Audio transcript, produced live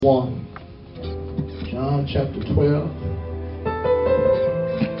1. John chapter 12.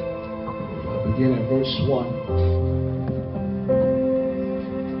 I'll begin at verse 1.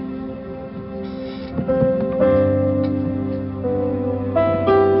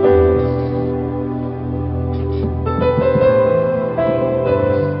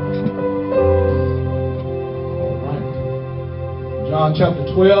 All right. John chapter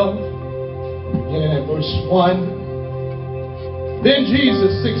 12, beginning at verse 1. Then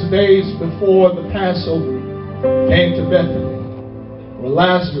Jesus, 6 days before the Passover, came to Bethany, where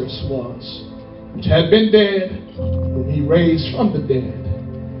Lazarus was, which had been dead, whom he raised from the dead.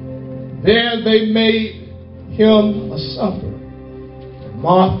 There they made him a supper.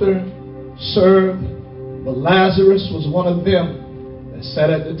 Martha served, but Lazarus was one of them that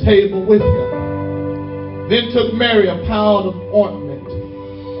sat at the table with him. Then took Mary a pound of ointment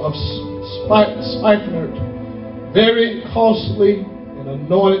of spikenard, very costly, and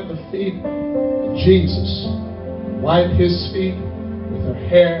anointed the feet of Jesus, wiped his feet with her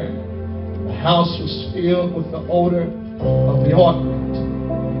hair. The house was filled with the odor of the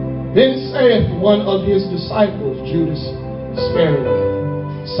ointment. Then saith one of his disciples, Judas Iscariot,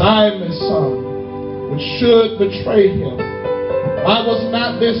 Simon's son, which should betray him, why was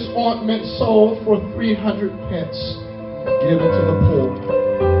not this ointment sold for 300 pence, given to the poor?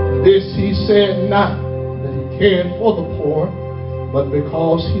 This he said not cared for the poor, but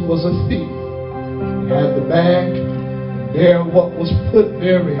because he was a thief. He had the bag, there what was put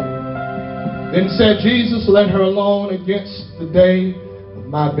therein. Then said Jesus, let her alone against the day of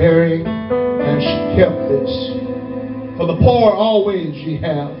my burying, and she kept this. For the poor always ye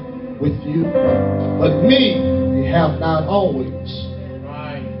have with you, but me ye have not always.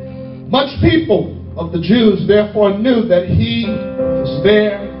 Right. Much people of the Jews therefore knew that he was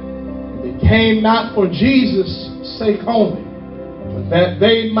there. Came not for Jesus' sake only, but that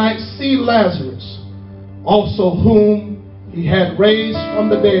they might see Lazarus, also whom he had raised from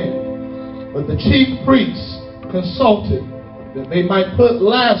the dead. But the chief priests consulted that they might put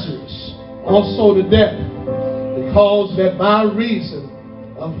Lazarus also to death, because that by reason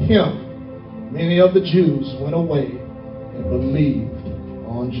of him many of the Jews went away and believed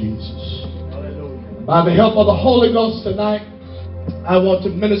on Jesus. Hallelujah. By the help of the Holy Ghost tonight, I want to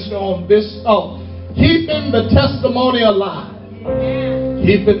minister on this thought. Keeping the testimony alive. Amen.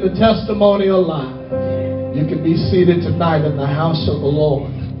 Keeping the testimony alive. You can be seated tonight in the house of the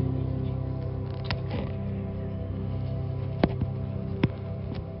Lord.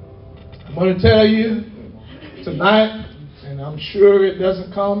 I'm going to tell you tonight, and I'm sure it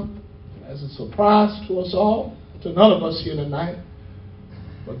doesn't come as a surprise to us all, to none of us here tonight,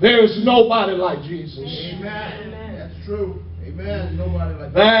 but there is nobody like Jesus. Amen. That's true. Amen. Nobody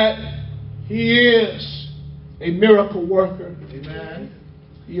like that. He is a miracle worker. Amen.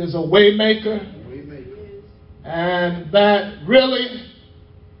 He is a way maker. And that really,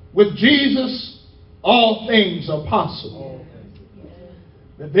 with Jesus, all things are possible.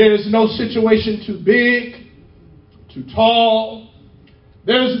 That there is no situation too big, too tall.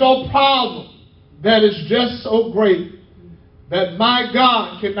 There is no problem that is just so great that my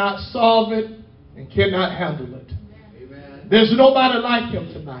God cannot solve it and cannot handle it. There's nobody like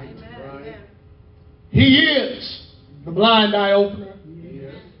him tonight. Right. He is the blind eye opener.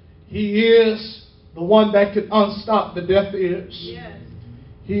 He is the one that can unstop the deaf ears. Yes.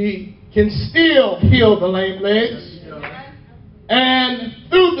 He can still heal the lame legs. Yes. And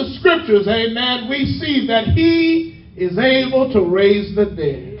through the scriptures, amen, we see that he is able to raise the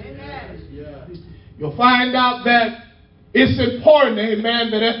dead. Amen. You'll find out that it's important,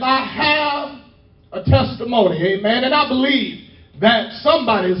 amen, that if I have a testimony, amen. And I believe that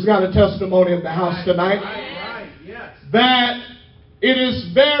somebody's got a testimony in the house tonight. Right. Yes. That it is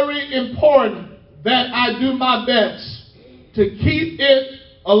very important that I do my best to keep it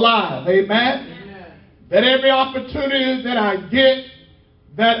alive. Amen. Amen. That every opportunity that I get,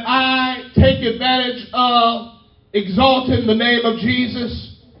 that I take advantage of exalting the name of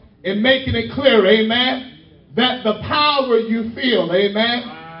Jesus and making it clear, amen, that the power you feel,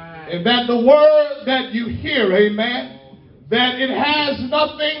 amen, and that the word that you hear, amen, that it has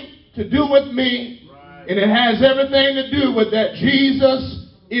nothing to do with me, and it has everything to do with that Jesus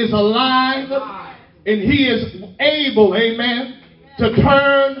is alive, and he is able, amen, to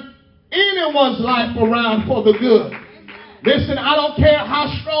turn anyone's life around for the good. Listen, I don't care how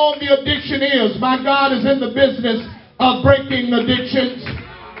strong the addiction is. My God is in the business of breaking addictions.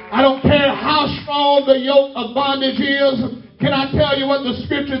 I don't care how strong the yoke of bondage is. Can I tell you what the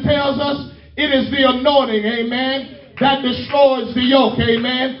scripture tells us? It is the anointing, amen, that destroys the yoke,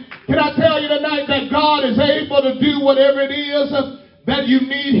 amen. Can I tell you tonight that God is able to do whatever it is that you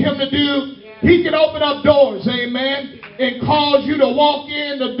need him to do. He can open up doors, amen, and cause you to walk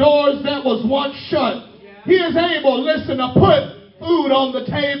in the doors that was once shut. He is able, listen, to put food on the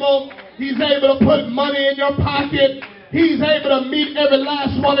table. He's able to put money in your pocket. He's able to meet every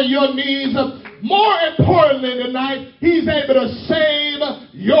last one of your needs. More importantly tonight, he's able to save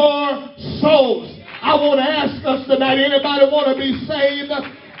your souls. I want to ask us tonight, anybody want to be saved?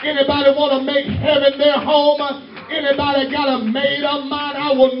 Anybody want to make heaven their home? Anybody got a made up mind?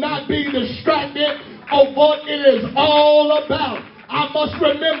 I will not be distracted of what it is all about. I must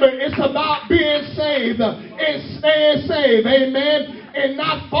remember it's about being saved and staying saved, amen, and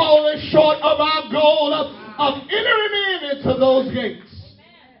not falling short of our goal of entering into those gates.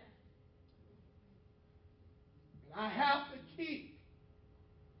 I have to keep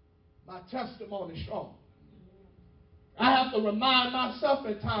my testimony strong. I have to remind myself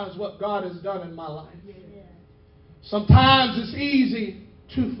at times what God has done in my life. Sometimes it's easy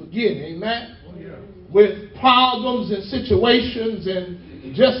to forget, amen, with problems and situations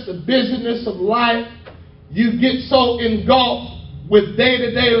and just the busyness of life. You get so engulfed with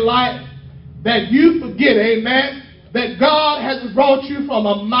day-to-day life that you forget, amen, that God has brought you from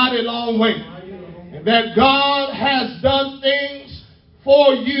a mighty long way. And that God has done things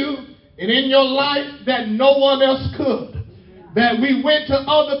for you and in your life that no one else could. That we went to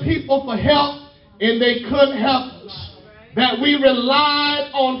other people for help and they couldn't help us. That we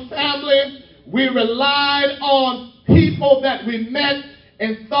relied on family. We relied on people that we met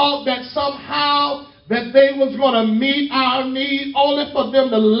and thought that somehow that they was going to meet our need only for them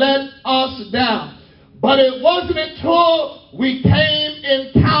to let us down. But it wasn't until we came in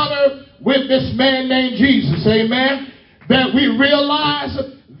encounter with this man named Jesus, amen, that we realized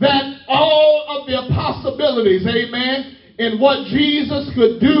that all of the possibilities, amen, and what Jesus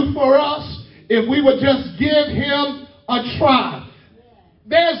could do for us if we would just give him a try.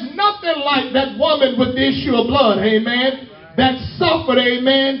 There's nothing like that woman with the issue of blood, amen, that suffered,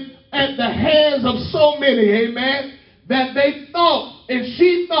 amen, at the hands of so many, amen, that they thought, and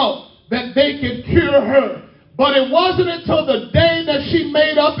she thought, that they could cure her. But it wasn't until the day that she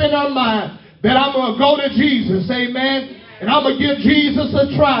made up in her mind that I'm going to go to Jesus, amen, and I'm going to give Jesus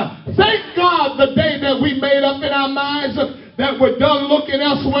a try. Thank God the day that we made up in our minds that we're done looking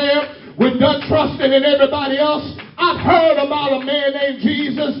elsewhere, we're done trusting in everybody else. I've heard about a man named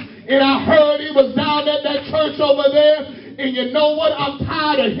Jesus, and I heard he was down at that church over there, and you know what? I'm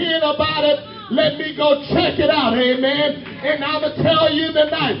tired of hearing about it. Let me go check it out, amen. And I'm going to tell you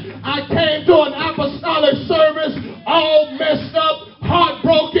tonight, I came to an apostolic service all messed up,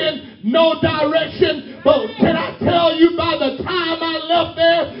 heartbroken, no direction. But can I tell you, by the time I left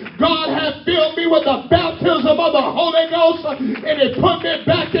there, God had filled me with the baptism of the Holy Ghost, and it put me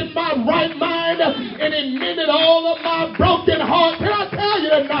back in my right mind, and it mended all of my broken heart. Can I tell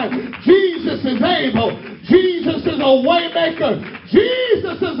you tonight, Jesus is able. Jesus is a way maker.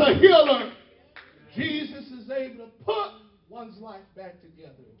 Jesus is a healer. Jesus is able to put one's life back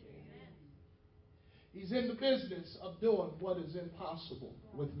together again. He's in the business of doing what is impossible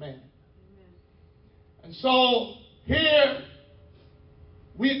with man. And so here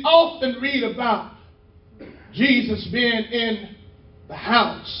we often read about Jesus being in the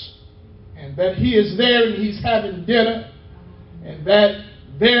house, and that he is there and he's having dinner, and that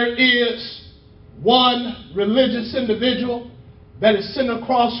there is one religious individual that is sitting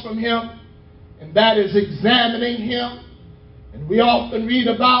across from him, and that is examining him. And we often read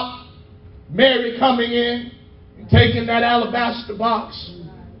about Mary coming in and taking that alabaster box,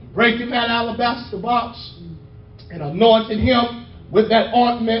 breaking that alabaster box, and anointing him with that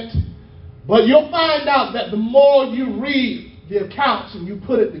ointment. But you'll find out that the more you read the accounts and you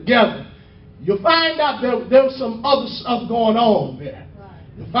put it together, you'll find out there was some other stuff going on there.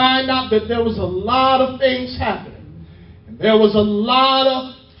 You'll find out that there was a lot of things happening. And there was a lot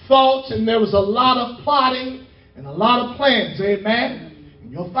of thoughts, and there was a lot of plotting and a lot of plans, amen.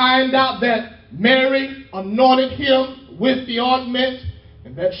 And you'll find out that Mary anointed him with the ointment,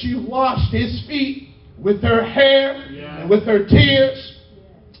 and that she washed his feet with her hair and with her tears.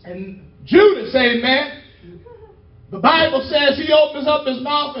 And Judas, amen, the Bible says he opens up his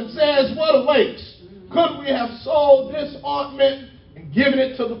mouth and says, what a waste. Could we have sold this ointment and given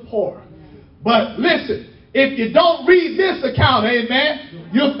it to the poor? But listen, if you don't read this account, amen,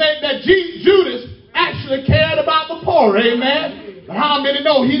 you'll think that Judas actually cared about the poor, amen. But how many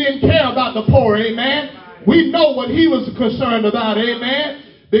know he didn't care about the poor, amen? We know what he was concerned about, amen,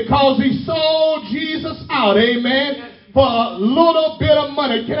 because he sold Jesus out, amen, for a little bit of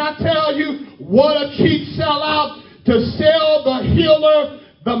money. Can I tell you what a cheap sellout to sell the healer,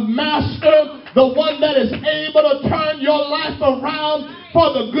 the master, the one that is able to turn your life around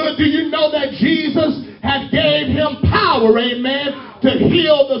for the good. Do you know that Jesus had gave him power, amen, to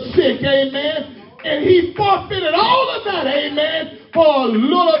heal the sick, amen? And he forfeited all of that, amen, for a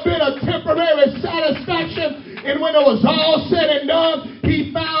little bit of temporary satisfaction. And when it was all said and done,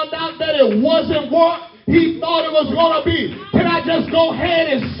 he found out that it wasn't what he thought it was going to be. Can I just go ahead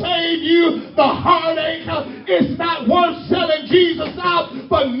and save you the heartache? It's not worth selling Jesus out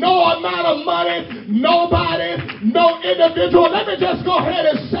for no amount of money, nobody, no individual. Let me just go ahead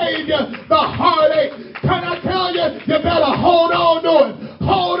and save you the heartache. Can I tell you, you better hold on to it.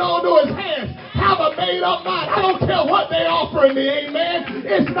 Hold on to his hands. Have a made up mind. I don't care what they're offering me, amen.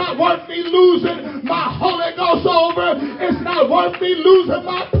 It's not worth me losing my Holy Ghost over. It's not worth me losing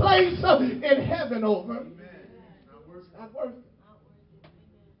my place in heaven over. It's not worth it.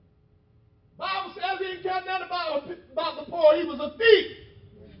 Bible says he didn't care nothing about the poor. He was a thief.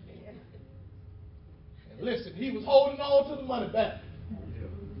 And listen, he was holding on to the money back.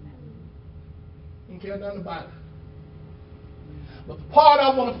 He didn't care nothing about it. But the part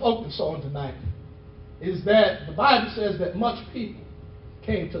I want to focus on tonight is that the Bible says that much people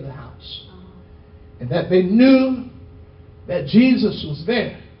came to the house and that they knew that Jesus was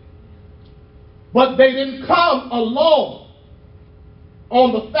there. But they didn't come alone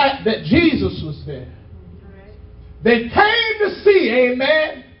on the fact that Jesus was there. They came to see,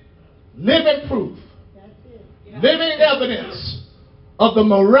 amen, living proof, living evidence of the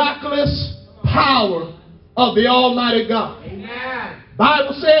miraculous power of the Almighty God. Amen.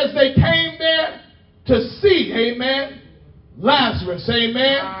 Bible says they came there to see, amen, Lazarus,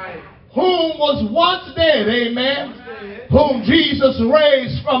 amen, right, whom was once dead, amen, whom Jesus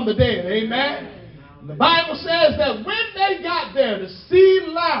raised from the dead, amen. And the Bible says that when they got there to see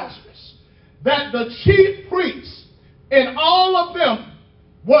Lazarus, that the chief priests and all of them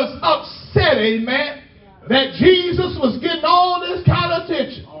was upset, amen, that Jesus was getting all this kind of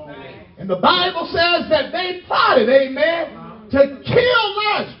attention. And the Bible says that they plotted, amen, to kill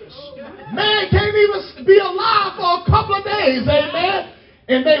Lazarus. Man can't even be alive for a couple of days, amen.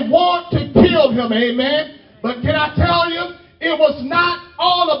 And they want to kill him, amen. But can I tell you, it was not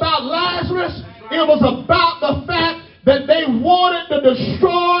all about Lazarus. It was about the fact that they wanted to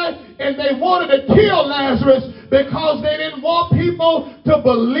destroy and they wanted to kill Lazarus because they didn't want people to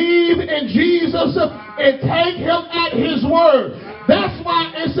believe in Jesus and take him at his word. That's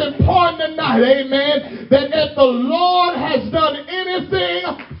why it's important tonight, amen, that if the Lord has done anything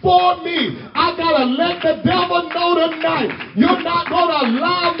for me, I got to let the devil know tonight, you're not going to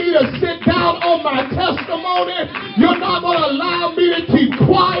allow me to sit down on my testimony. You're not going to allow me to keep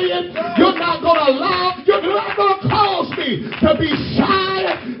quiet. You're not going to cause me to be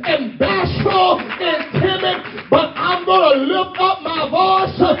shy and bashful and timid, but I'm going to lift up my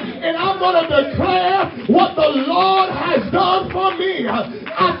voice and I'm going to declare what the Lord has done for me.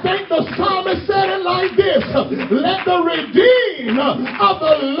 I think the psalmist said it like this: let the redeemed of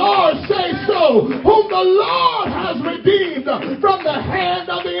the Lord say so, whom the Lord has redeemed from the hand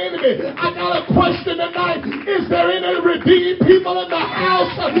of the enemy. I got a question tonight. Is there any redeemed people in the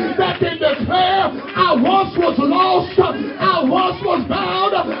house that can declare, I once was lost, I once was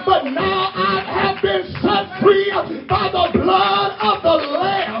bound, but now I have been set free by the blood of the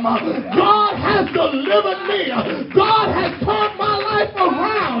Lamb. God has delivered me. God has turned my life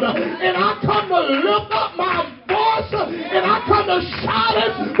around, and I come to lift up my voice and I come to shout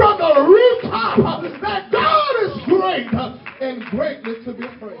it from the rooftop that God is great and greatly to be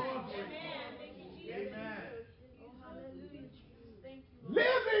praised.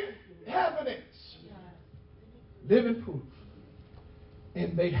 Living evidence, living proof.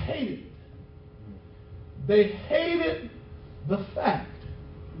 And they hated it. They hated the fact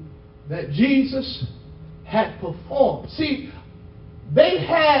that Jesus had performed. See, they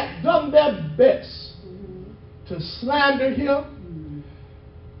had done their best to slander him.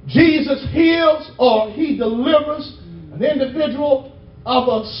 Jesus heals or he delivers an individual of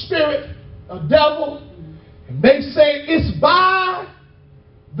a spirit, a devil. And they say it's by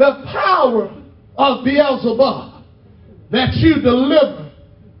the power of Beelzebub that you deliver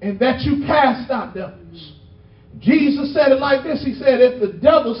and that you cast out devils. Jesus said it like this. He said, if the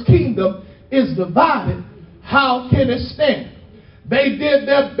devil's kingdom is divided, how can it stand? They did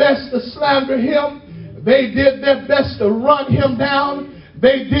their best to slander him. They did their best to run him down.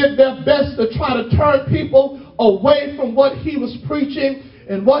 They did their best to try to turn people away from what he was preaching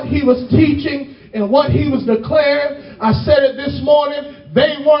and what he was teaching and what he was declaring. I said it this morning.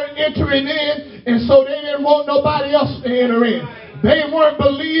 They weren't entering in, and so they didn't want nobody else to enter in. They weren't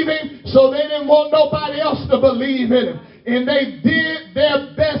believing, so they didn't want nobody else to believe in him. and they did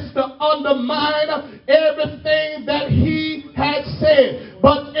their best to undermine everything that he had said.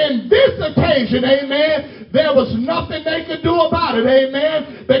 But in this occasion, amen, there was nothing they could do about it,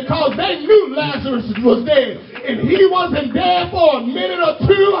 amen, because they knew Lazarus was dead. And he wasn't there for a minute or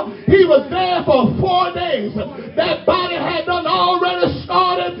two. He was there for 4 days. That body had done already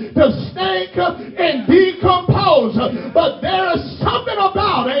started to stink and decompose. But there is something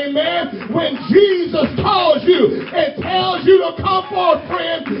about, amen, when Jesus calls you and tells you to come forth,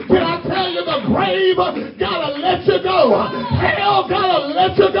 friend. Can I tell you, the grave gotta let you go. Hell gotta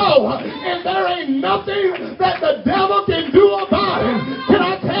let you go. And there ain't nothing that the devil can do about it. Can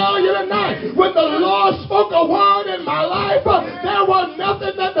I tell you tonight, when the Lord spoke a word in my life, there was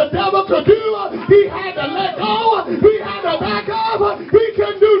nothing that the devil could do. He had to let go. He had to back up. He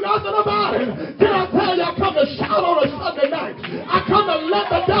couldn't do nothing about it. Can I tell you, I come to shout on a Sunday night. I come to let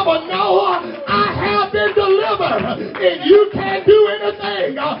the devil know I have been delivered, and you can't do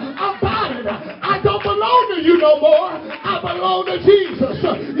anything about it. I don't belong to you no more. I belong to Jesus.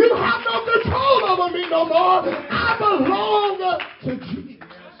 You have no control over me no more. I belong to Jesus.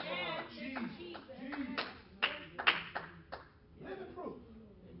 Living proof.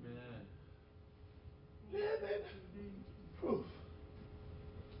 Amen. Living proof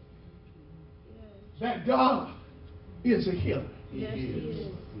that God is a healer. Yes, he is.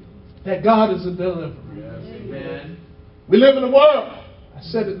 That God is a deliverer. Yes, amen. We live in a world, I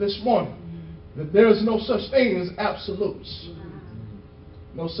said it this morning, that there is no such thing as absolutes.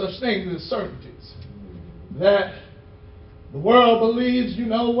 No such thing as certainties. That the world believes, you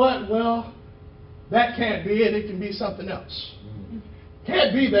know what, well, that can't be it. It can be something else.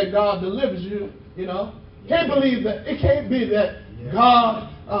 Can't be that God delivers you, you know. Can't believe that. It can't be that God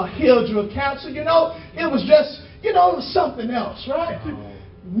healed you of cancer, you know. It was just, you know, it was something else, right?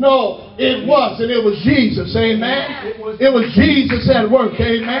 No, it wasn't. It was Jesus, amen. It was Jesus at work,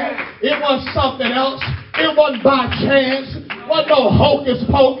 amen. It wasn't something else. It wasn't by chance. It wasn't no hocus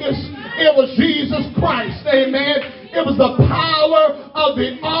pocus. It was Jesus Christ, amen. It was the power of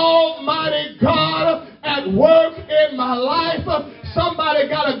the Almighty God at work in my life. Somebody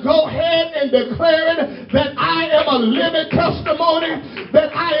got to go ahead and declare it that I am a living testimony,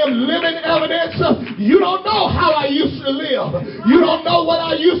 that I am living evidence. You don't know how I used to live. You don't know what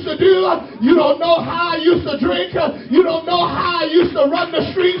I used to do. You don't know how I used to drink. You don't know how I used to run the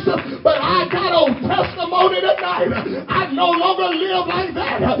streets. But I got a testimony tonight. I no longer live like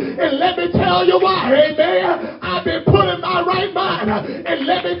that. And let me tell you why, amen. I've been put in my right mind. And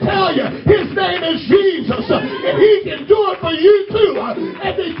let me tell you, his name is Jesus. And he can do it for you too.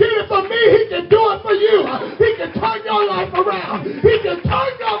 If he did it for me, he can do it for you. He can turn your life around. He can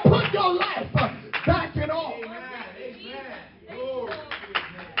put your life back in order.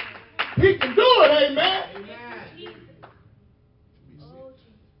 He can do it, amen.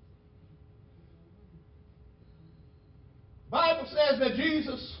 The Bible says that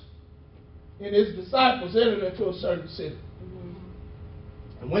Jesus and his disciples entered into a certain city.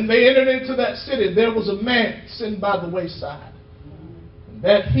 And when they entered into that city, there was a man sitting by the wayside. And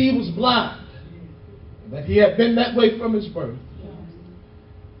that he was blind. And that he had been that way from his birth.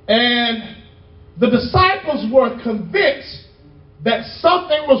 And the disciples were convinced that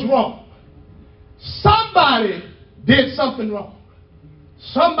something was wrong. Somebody did something wrong.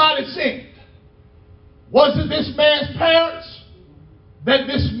 Somebody sinned. Was it this man's parents? That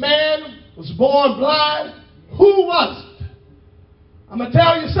this man was born blind? Who was it? I'm going to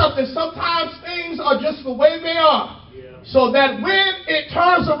tell you something. Sometimes things are just the way they are. So that when it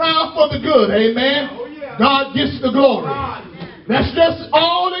turns around for the good, amen, God gets the glory. That's just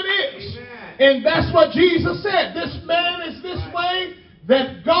all it is. And that's what Jesus said. This man is this way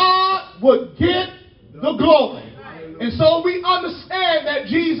that God would get the glory. And so we understand that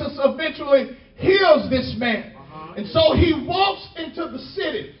Jesus eventually heals this man. And so he walks into the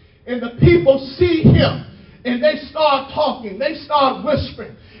city and the people see him and they start talking. They start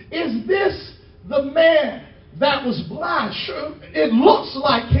whispering. Is this the man that was blind? Sure, it looks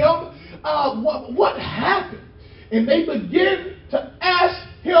like him. What happened? And they begin to ask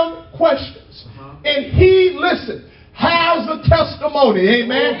him questions. And he, listen, has a testimony,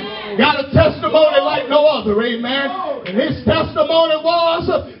 amen. Got a testimony like no other, amen. And his testimony was,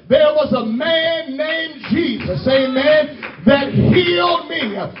 there was a man named Jesus, amen, that healed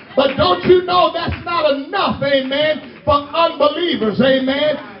me. But don't you know that's not enough, amen, for unbelievers,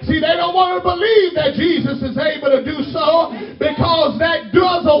 amen. See, they don't want to believe that Jesus is able to do so because that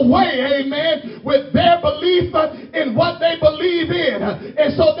does away, amen, with their belief in what they believe in.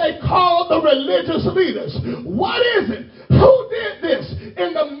 And so they call the religious leaders. What is it? Who did this?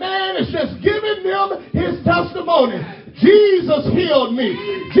 And the man is just giving them his testimony. Jesus healed me.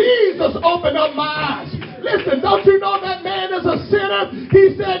 Jesus opened up my eyes. Listen, don't you know that man is a sinner?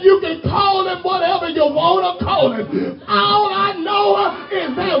 He said you can call him whatever you want to call him. All I know is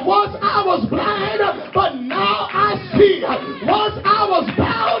that once I was blind, but now I see. Once I was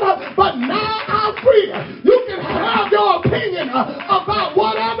bound, but now I'm free. You can have your opinion about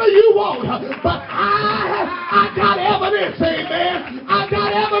whatever you want, but I got evidence, amen. I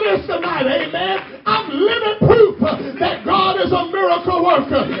got evidence tonight, amen. I'm living proof that God is a miracle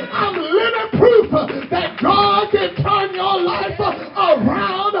worker. I'm living proof that God can turn your life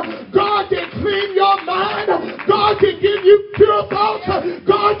around. God can clean your mind. God can give you pure thoughts.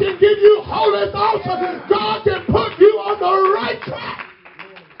 God can give you holy thoughts. God can put you on the right track.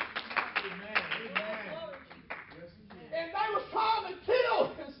 And they was trying to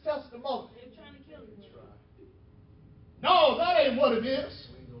kill his testimony. No, that ain't what it is.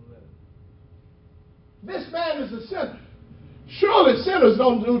 This man is a sinner. Surely sinners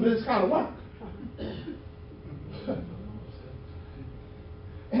don't do this kind of work.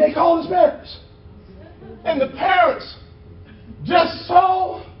 And they called his parents. And the parents just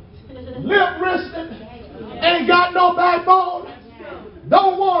so limp-wristed, ain't got no backbone,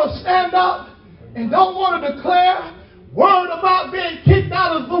 don't want to stand up, and don't want to declare word about being kicked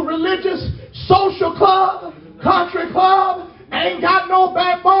out of the religious social club, country club, ain't got no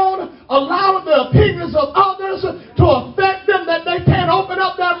backbone, allowing the opinions of others to affect them, that they can't open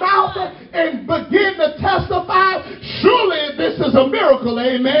up their mouth and begin to testify. Surely this is a miracle,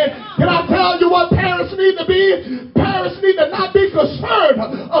 amen. Can I tell you what parents need to be? Parents need to not be concerned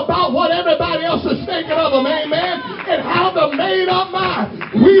about what everybody else is thinking of them, amen, and have the made up mind.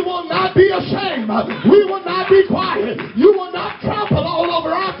 We will not be ashamed. We will not be quiet. You will not trample all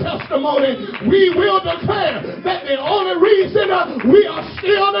over our testimony. We will declare that the only reason we are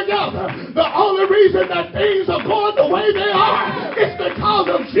still together, the only reason that things are going the way they are, is because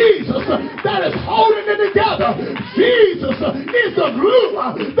of Jesus that is holding it together. Jesus is the glue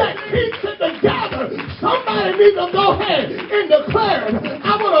that keeps it together. Somebody needs to go ahead and declare it.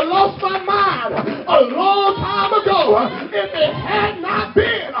 I would have lost my mind a long time ago if it had not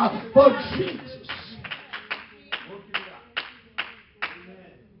been for Jesus.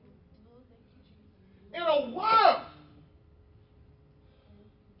 In a world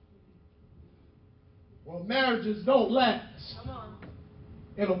where marriages don't last,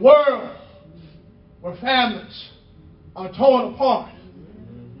 in a world where families are torn apart,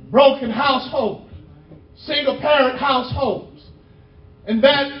 broken households, single parent households, and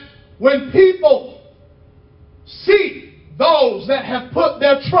that when people see those that have put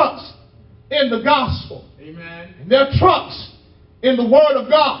their trust in the gospel, amen, and their trust in the word of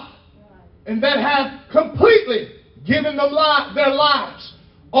God, and that have completely given them their lives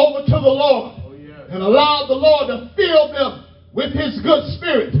over to the Lord, and allowed the Lord to fill them with his good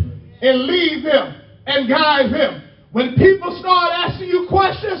spirit and lead them and guide them. When people start asking you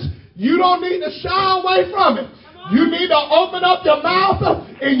questions, you don't need to shy away from it. You need to open up your mouth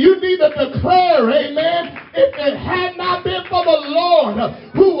and you need to declare, amen, if it had not been for the Lord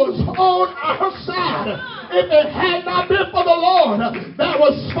who was on our side, if it had not been for the Lord that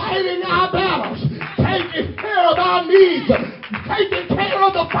was fighting our battles, taking care of our needs, taking care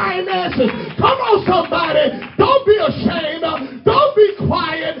of the finances. Come on, somebody. Don't be ashamed. Don't be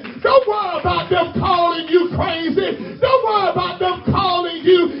quiet. Don't worry about them calling you crazy. Don't worry about them calling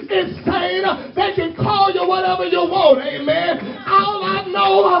you insane. They can call you whatever you want. Amen. All I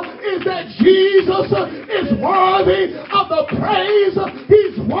know is that Jesus is worthy of the praise.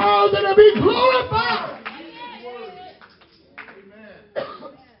 He's worthy to be glorified. Amen.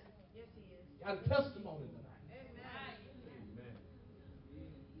 Got a testimony tonight. Amen.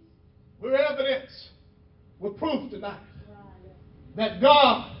 We're evidence. We're proof tonight that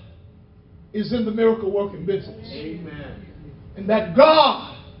God is in the miracle working business. Amen. And that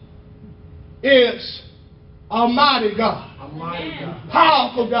God is Almighty God. Almighty God.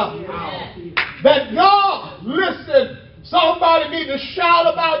 Powerful God. Powerful. That God, listen, somebody need to shout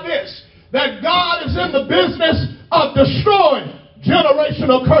about this, that God is in the business of destroying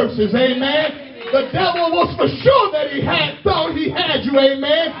generational curses. Amen. The devil was for sure that thought he had you.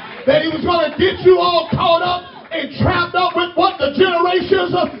 Amen. That he was going to get you all caught up and trapped up with what the generations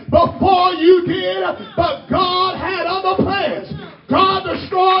before you did. But God had other plans. God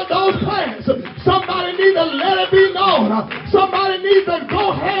destroyed those plans. Somebody needs to let it be known. Somebody needs to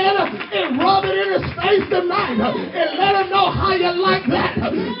go ahead and rub it in his face tonight and let him know how you like that.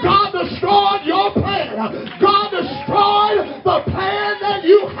 God destroyed your plan. God destroyed the plan that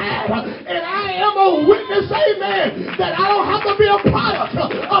you had. And I am a witness, amen, that I don't have to be a product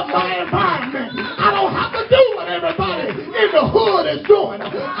of my environment. I don't have to do what everybody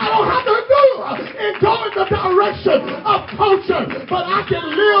direction of culture, but I can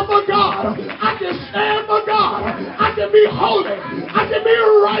live for God. I can stand for God. I can be holy. I can be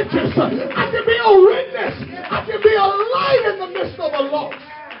righteous. I can be a witness. I can be a light in the midst of a lost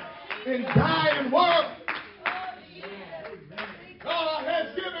and dying world. God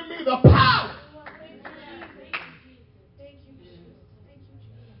has given me the power.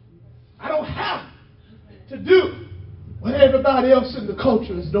 I don't have to do what everybody else in the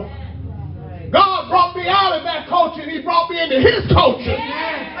culture is doing. God brought me out of that culture and He brought me into His culture.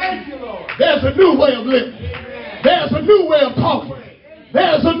 Thank you, Lord. There's a new way of living. There's a new way of talking.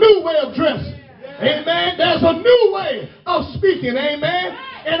 There's a new way of dressing. Amen. There's a new way of speaking. Amen.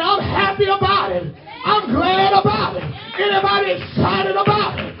 And I'm happy about it. I'm glad about it. Anybody excited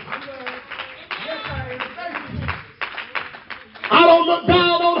about it? I don't look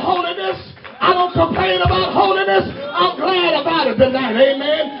down on holiness. I don't complain about holiness. I'm glad about it tonight.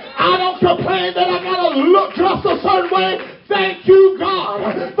 Amen. I don't complain that I got to look just a certain way. Thank you,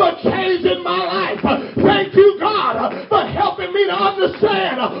 God, for changing my life. Thank you, God, for helping me to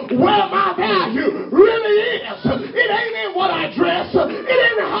understand where my value really is. It ain't in what I dress. It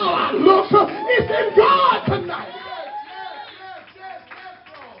ain't how I look. It's in God tonight.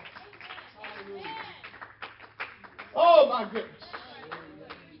 Oh, my goodness.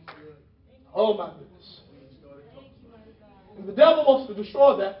 Oh, my goodness. And the devil wants to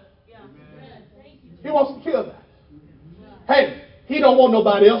destroy that. He wants to kill that. Hey, he don't want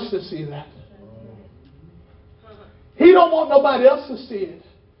nobody else to see that. He don't want nobody else to see it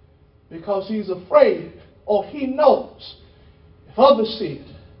because he's afraid, or he knows if others see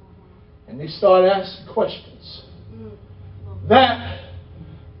it and they start asking questions, that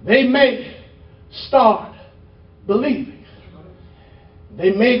they may start believing.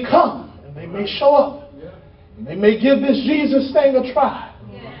 They may come and they may show up and they may give this Jesus thing a try.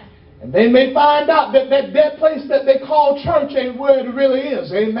 And they may find out that that place that they call church ain't where it really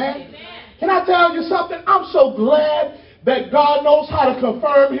is. Amen? Can I tell you something? I'm so glad that God knows how to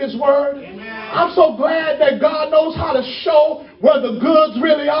confirm His word. I'm so glad that God knows how to show where the goods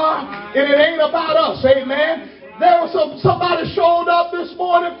really are. And it ain't about us. Amen? There was somebody showed up this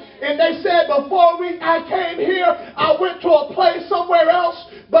morning and they said before I came here, I went to a place somewhere else,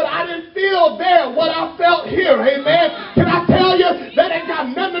 but I didn't feel there what I felt here. Amen. Can I tell you, that ain't got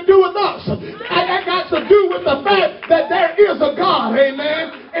nothing to do with us. That got to do with the fact that there is a God.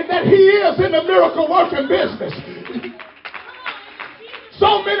 Amen. And that He is in the miracle working business.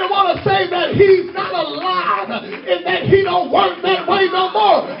 So many want to say that He's not alive and that He don't work that way no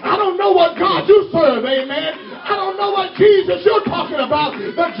more. I don't know what God you serve, amen. I don't know what Jesus you're talking about.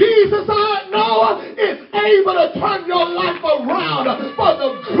 The Jesus I know is able to turn your life around for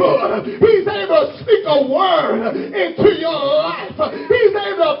the good. He's able to speak a word into your life. He's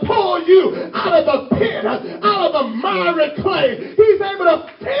able to pull you out of the pit, out of the miry clay. He's able to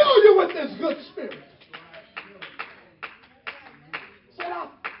fill you with His good spirit. I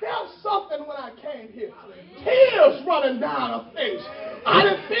felt something when I came here. Tears running down her face. I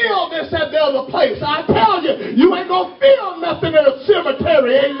didn't feel this at the other place. I tell you, you ain't going to feel nothing in a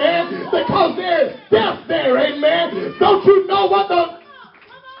cemetery, amen, because there is death there, amen. Don't you know what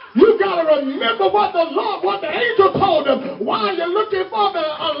you got to remember what the angel told them. Why are you looking for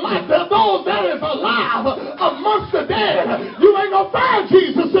those that is alive amongst the dead? You ain't going to find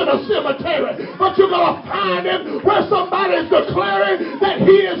Jesus in a cemetery, but you're going to find Him where somebody is declaring that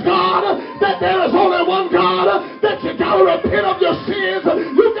He is God, that there is only one God, that you got to repent of your sins.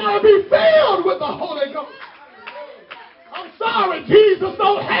 You got to be filled with the Holy Ghost. I'm sorry, Jesus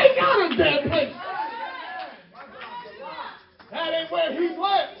don't hang out in that place. That ain't where He's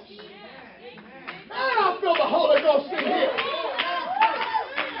at. Man, I feel the Holy Ghost in here.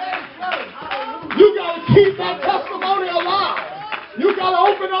 You got to keep that testimony alive. You got to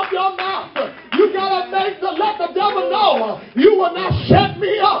open up your mouth. You got to let the devil know you will not shut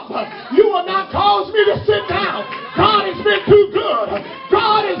me up. You will not cause me to sit down. God has been too good.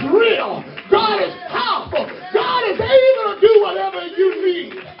 God is real. God is powerful. God is able to do whatever you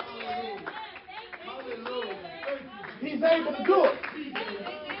need. He's able to do it.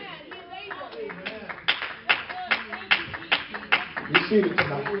 You see it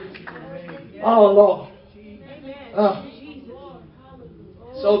tonight. Oh, Lord.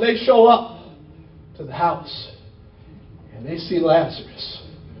 So they show up to the house and they see Lazarus.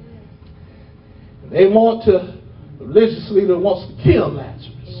 And they want to, the religious leader wants to kill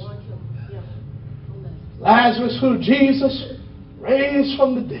Lazarus. Lazarus, who Jesus raised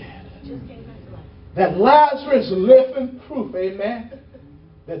from the dead. That Lazarus is living proof, amen,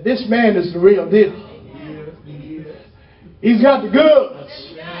 that this man is the real deal. He's got the goods.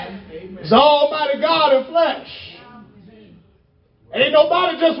 It's Almighty God in flesh. Ain't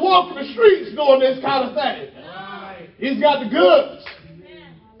nobody just walking the streets doing this kind of thing. He's got the goods.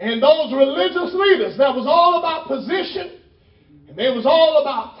 And those religious leaders, that was all about position. And they was all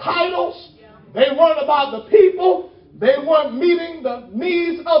about titles. They weren't about the people. They weren't meeting the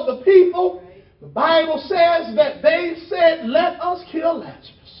needs of the people. The Bible says that they said, let us kill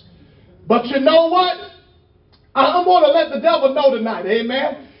Lazarus. But you know what? I'm going to let the devil know tonight,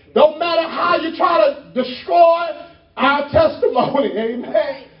 amen? Don't matter how you try to destroy our testimony,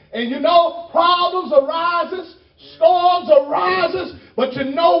 amen? And you know, problems arises, storms arises, but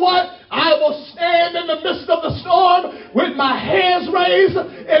you know what? I will stand in the midst of the storm with my hands raised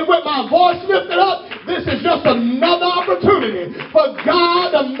and with my voice lifted up. This is just another opportunity for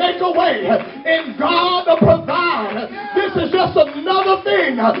God to make a way and God to provide. This is just another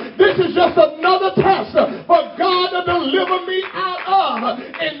thing. This is just another test for God to deliver me out of.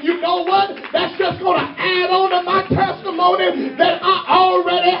 And you know what? That's just going to add on to my testimony that I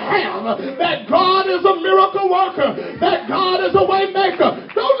already have. That God is a miracle worker. That God is a way maker.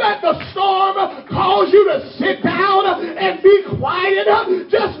 Don't let the storm cause you to sit down and be quiet.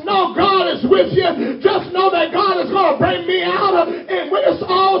 Just know God is with you. Just know that God is going to bring me out. And when it's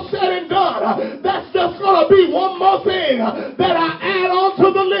all said and done, that's just going to be one more thing that I add on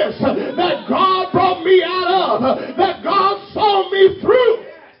to the list that God brought me out of, that God saw me through.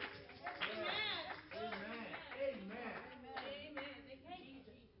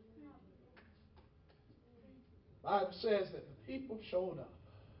 The Bible says that the people showed up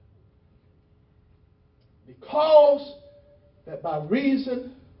because that by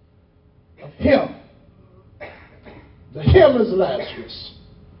reason of him, the him is Lazarus,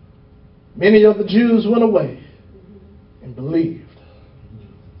 many of the Jews went away and believed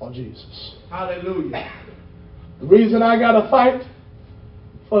on Jesus. Hallelujah. The reason I got to fight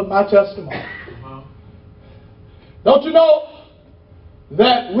for my testimony. Don't you know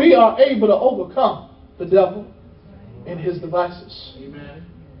that we are able to overcome the devil and his devices? Amen.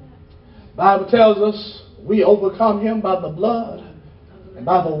 The Bible tells us we overcome him by the blood and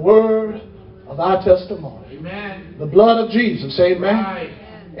by the word of our testimony. Amen. The blood of Jesus, amen. Right.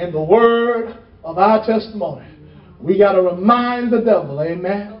 And the word of our testimony. We got to remind the devil,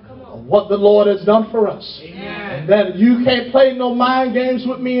 amen, of what the Lord has done for us. Amen. And that you can't play no mind games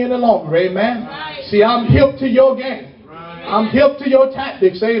with me any longer, amen. Right. See, I'm hip to your game. Right. I'm hip to your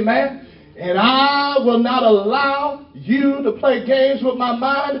tactics, amen. And I will not allow you to play games with my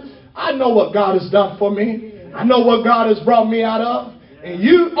mind. I know what God has done for me. I know what God has brought me out of. And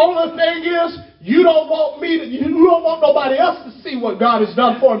you, only thing is, you don't want nobody else to see what God has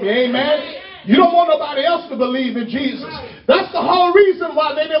done for me. Amen. You don't want nobody else to believe in Jesus. That's the whole reason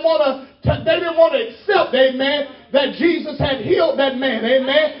why they didn't want to accept, amen, that Jesus had healed that man,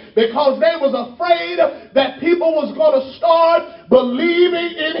 amen, because they was afraid that people was going to start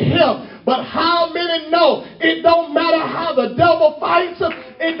believing in him. But how many know it don't matter how the devil fights,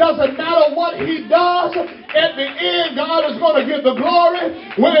 it doesn't matter what he does. At the end, God is going to get the glory.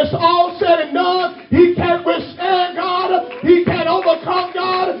 When it's all said and done, he can't withstand God. He can't overcome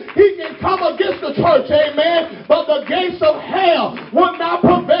God. He can come against the church, amen. But the gates of hell will not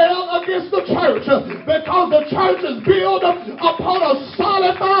prevail against the church, because the church is built upon a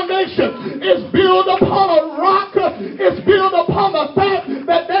solid foundation. It's built upon a rock. It's built upon the fact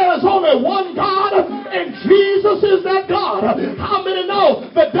that there is only one God, and Jesus is that God. How many know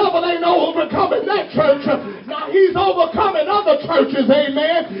the devil ain't overcoming that church? Now he's overcoming other churches,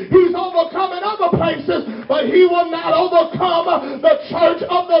 amen. He's overcoming other places, but he will not overcome the church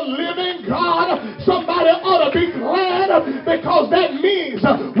of the living God. Somebody ought to be glad, because that means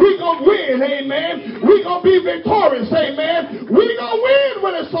we're going to win, amen. We're going to be victorious, amen. We're going to win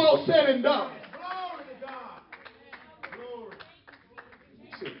when it's all said and done. Glory to God. Glory.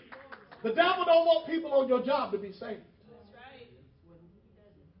 See, the devil don't want people on your job to be saved.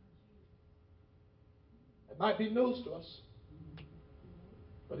 It might be news to us,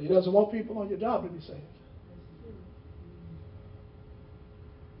 but he doesn't want people on your job to be saved.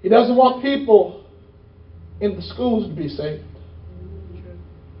 He doesn't want people in the schools to be saved.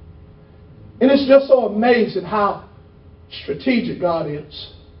 And it's just so amazing how strategic God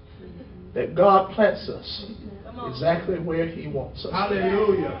is, that God plants us exactly where he wants us.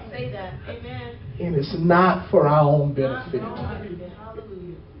 Hallelujah. Say that. Amen. And it's not for our own benefit. Hallelujah.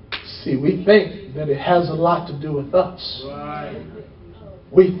 See, we think that it has a lot to do with us. Right.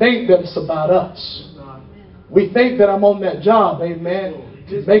 We think that it's about us. We think that I'm on that job, amen,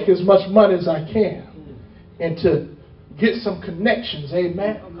 to make as much money as I can and to get some connections,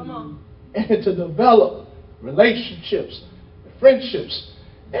 amen, Come on. and to develop relationships, friendships.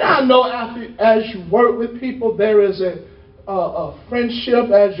 And I know as you work with people, there is a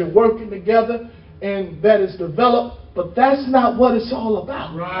friendship as you're working together, and that is developed. But that's not what it's all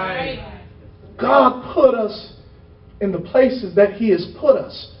about. Right. God put us in the places that He has put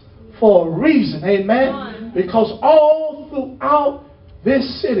us for a reason. Amen. Because all throughout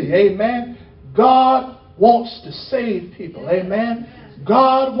this city, amen, God wants to save people. Amen.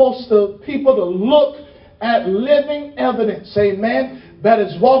 God wants the people to look at living evidence. Amen. That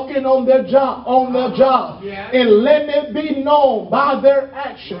is walking on their job, and letting it be known by their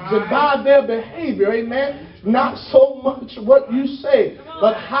actions and by their behavior. Amen. Not so much what you say,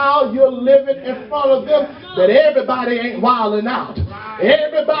 but how you're living in front of them, that everybody ain't wilding out.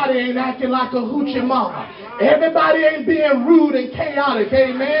 Everybody ain't acting like a hoochie mama. Everybody ain't being rude and chaotic.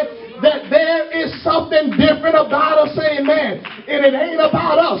 Amen. That there is something different about us, amen. And it ain't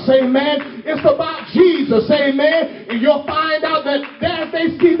about us, amen. It's about Jesus, amen. And you'll find out that as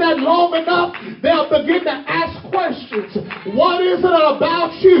they see that long enough, they'll begin to ask questions. What is it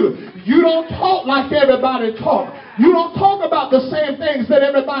about you? You don't talk like everybody talk. You don't talk about the same things that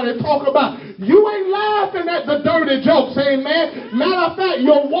everybody talk about. You ain't laughing at the dirty jokes, amen. Matter of fact,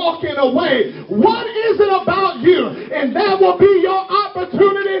 you're walking away. What is it about you? And that will be your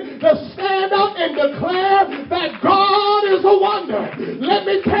opportunity to stand up and declare that God is a wonder. Let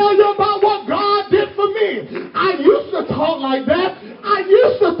me tell you about what God did for me. I used to talk like that. I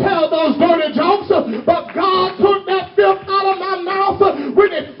used to tell those dirty jokes, but God took that filth out of my mouth when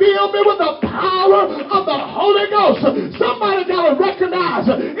it filled me with the power of the Holy Ghost. Somebody got to recognize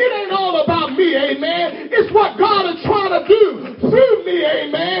it ain't all about me, amen. It's what God is trying to do through me,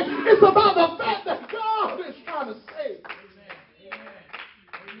 amen. It's about the fact that God is trying to save. Amen.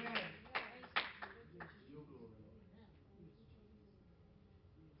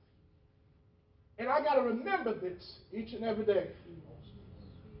 And I got to remember this each and every day,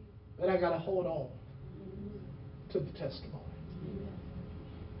 that I got to hold on to the testimony.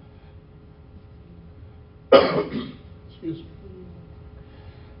 Excuse me.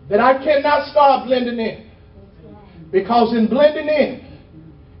 That I cannot start blending in. Because in blending in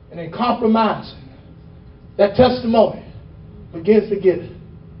and in compromising, that testimony begins to get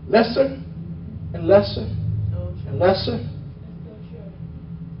lesser and lesser and lesser.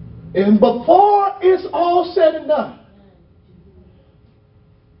 And before it's all said and done,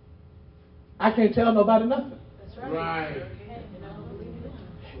 I can't tell nobody nothing. Right.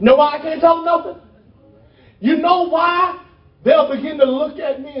 You know why I can't tell them nothing? You know why? They'll begin to look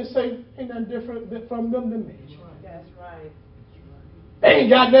at me and say, ain't nothing different from them than me. That's right. They ain't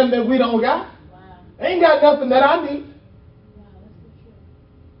got nothing that we don't got. Wow. They ain't got nothing that I need. Wow, that's so true.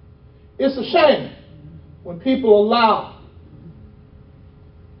 It's a shame when people allow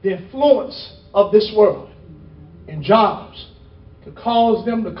the influence of this world in jobs to cause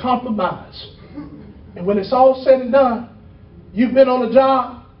them to compromise. And when it's all said and done, you've been on a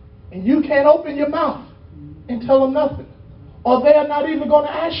job and you can't open your mouth and tell them nothing. Or they're not even going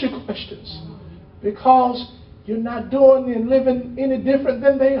to ask you questions because you're not doing and living any different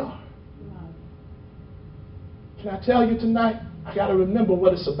than they are. Can I tell you tonight, I got to remember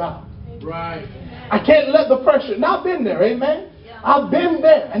what it's about. Right. I can't let the pressure, and I've been there, amen? I've been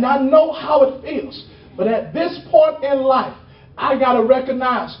there, and I know how it feels. But at this point in life, I got to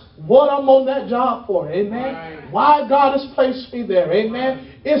recognize what I'm on that job for, amen? Right. Why God has placed me there, amen?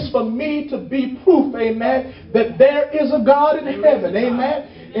 It's for me to be proof, amen, that there is a God in heaven,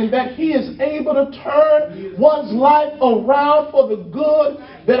 amen? And that He is able to turn one's life around for the good,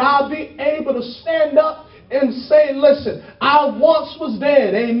 that I'll be able to stand up and say, listen, I once was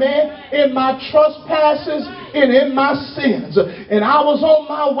dead, amen, in my trespasses and in my sins. And I was on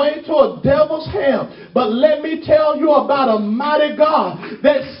my way to a devil's hell. But let me tell you about a mighty God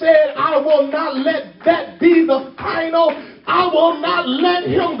that said, I will not let that be the final. I will not let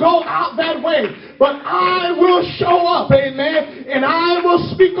him go out that way. But I will show up, amen, and I will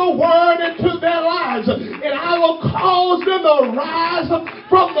speak a word into their lives, and I will cause them to rise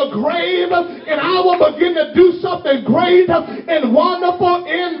from the grave, and I will begin to do something great and wonderful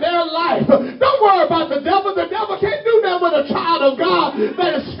in their life. Don't worry about the devil. The devil can't do that with a child of God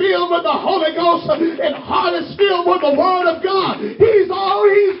that is filled with the Holy Ghost and heart is filled with the Word of God. All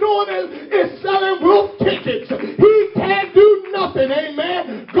he's doing is selling wolf tickets. He can't do nothing,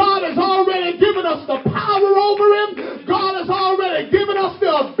 amen. God has already given us the power over him. God has already given us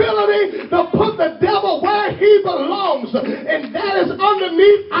the ability to put the devil where he belongs, and that is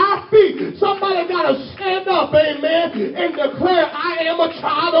underneath our feet. Somebody got to stand up, amen, and declare, I am a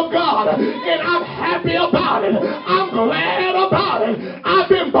child of God, and I'm happy about it. I'm glad about it. I've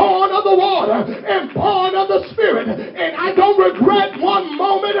been born of the water and born of the Spirit, and I don't regret one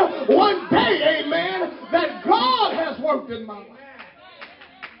moment, one day, amen, that God has worked in my life.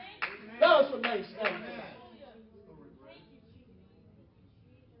 Let us remain standing tonight.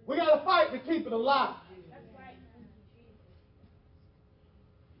 We got to fight to keep it alive.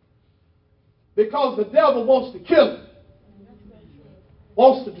 Because the devil wants to kill it,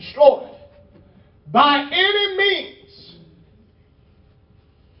 wants to destroy it by any means.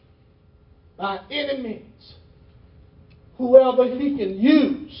 By any means. Whoever he can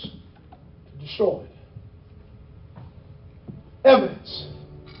use to destroy it. Evidence.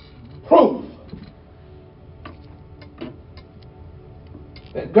 Proof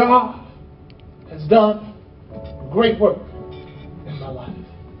that God has done great work in my life.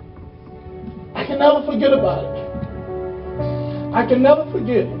 I can never forget about it. I can never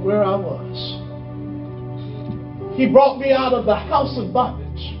forget where I was. He brought me out of the house of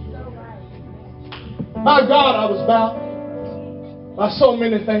bondage. My God, I was bound by so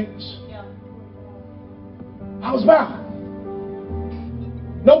many things. I was bound.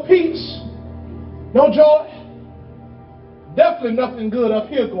 No peace, no joy, definitely nothing good up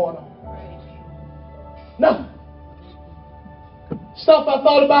here going on. Nothing. Stuff I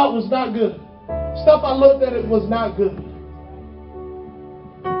thought about was not good. Stuff I looked at, it was not good.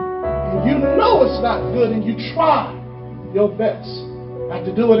 And you know it's not good, and you try your best not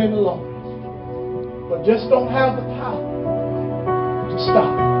to do it any longer. But just don't have the power to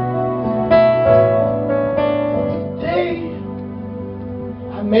stop. Today,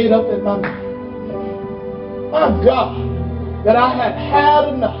 I made up in my mind, my God, that I had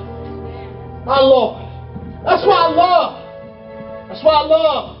had enough. My Lord. That's why I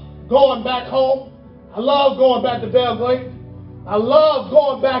love going back home. I love going back to Belgrade. I love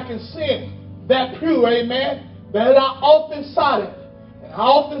going back and seeing that pew, amen, that I often sat in. And I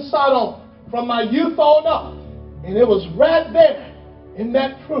often sat on from my youth on up. And it was right there in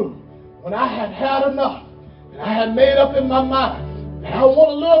that pew when I had had enough. And I had made up in my mind that I don't want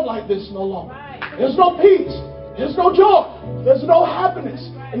to live like this no longer. There's no peace. There's no joy. There's no happiness.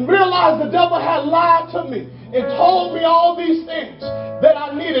 And realized the devil had lied to me and told me all these things that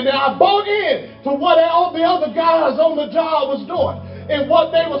I needed. And I bought in to what all the other guys on the job was doing and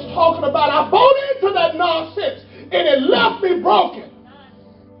what they was talking about. I bought into that nonsense and it left me broken.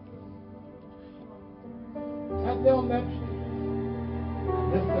 Right there on that pew,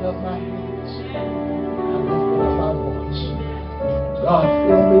 I lifted up my hands. I lifted up my voice. God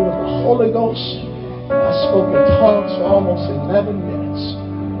filled me with the Holy Ghost. I spoke in tongues for almost 11 minutes.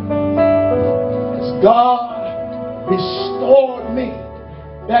 As God restored me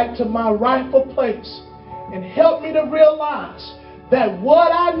back to my rightful place and helped me to realize that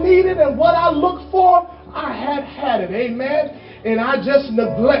what I needed and what I looked for, I had it. Amen. And I just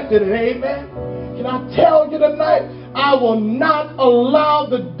neglected it. Amen. Can I tell you tonight, I will not allow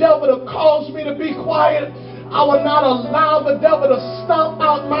the devil to cause me to be quiet. I will not allow the devil to stomp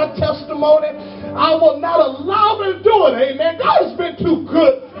out my testimony. I will not allow him to do it. Amen. God has been too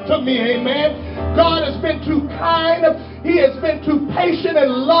good to me. Amen. God has been too kind. He has been too patient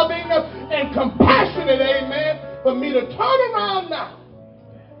and loving and compassionate. Amen. For me to turn around now.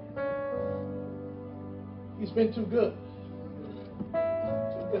 He's been too good.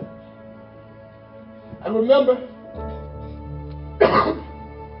 Too good. I remember,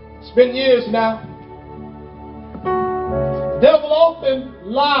 it's been years now. The devil often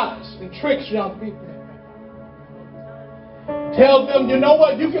lies and tricks young people. Tell them, you know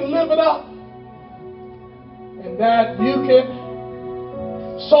what, you can live it up. And that you can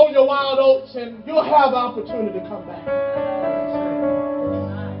sow your wild oats and you'll have the opportunity to come back.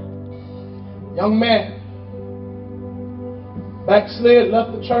 Young man, backslid,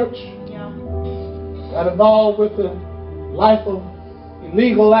 left the church, got involved with the life of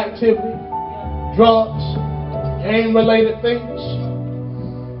illegal activity, drugs, gang-related things,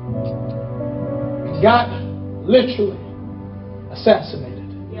 and got literally assassinated,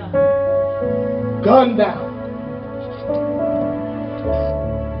 gunned down.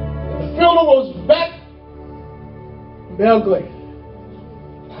 And the funeral was back in Belgrade.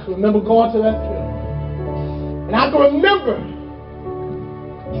 I can remember going to that funeral. And I can remember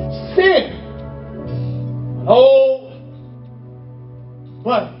seeing an old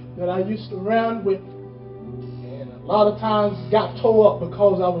buddy that I used to run with, and a lot of times got tore up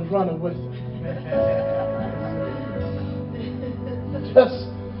because I was running with him.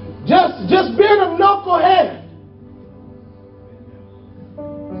 Just being a knucklehead.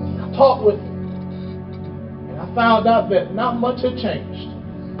 I talked with him, and I found out that not much had changed.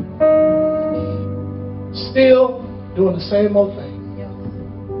 Still doing the same old thing.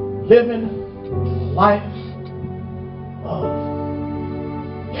 Living a life of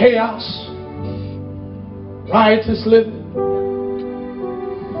chaos, riotous living.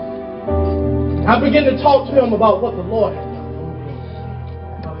 I began to talk to him about what the Lord had done.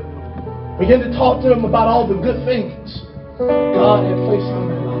 Began to talk to him about all the good things God had placed on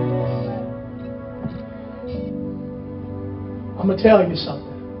my life. I'm going to tell you something.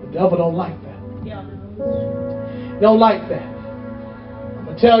 The devil don't like that. He don't like that. I'm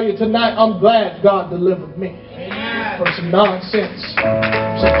going to tell you tonight, I'm glad God delivered me from some nonsense,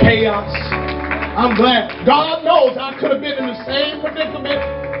 some chaos. I'm glad. God knows I could have been in the same predicament.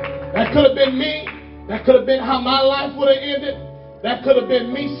 That could have been me. That could have been how my life would have ended. That could have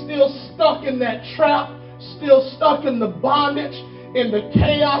been me still stuck in that trap, still stuck in the bondage, in the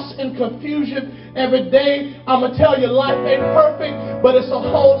chaos and confusion every day. I'm going to tell you, life ain't perfect, but it's a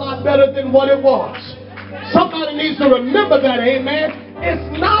whole lot better than what it was. Somebody needs to remember that, amen. It's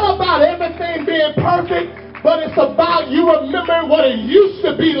not about everything being perfect, but it's about you remembering what it used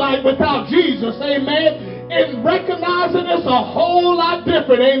to be like without Jesus, amen. And recognizing it's a whole lot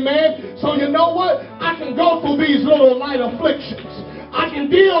different, amen. So you know what? I can go through these little light afflictions. I can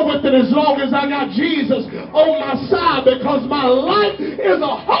deal with it as long as I got Jesus on my side, because my life is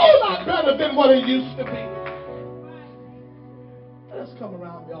a whole lot better than what it used to be. Let's come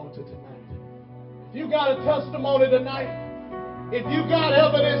around the altar tonight. If you got a testimony tonight, if you got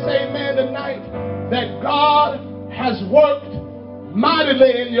evidence, amen, tonight, that God has worked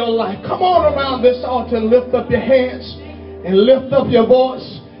mightily in your life, come on around this altar and lift up your hands and lift up your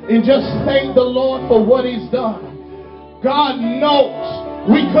voice and just thank the Lord for what He's done. God knows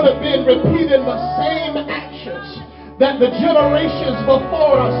we could have been repeating the same actions that the generations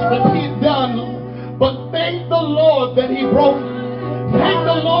before us done, but thank the Lord that He broke. Thank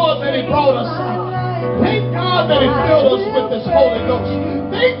the Lord that He brought us out. Thank God that He filled us with His Holy Ghost.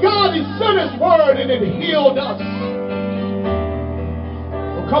 Thank God He sent His word and it healed us.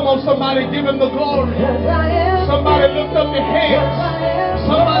 Well, come on, somebody, give Him the glory. Somebody lift up your hands.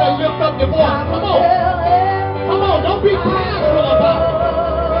 Somebody lift up your voice. Come on. Come on, don't be casual about it.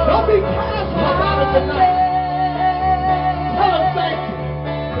 Don't be casual about it tonight.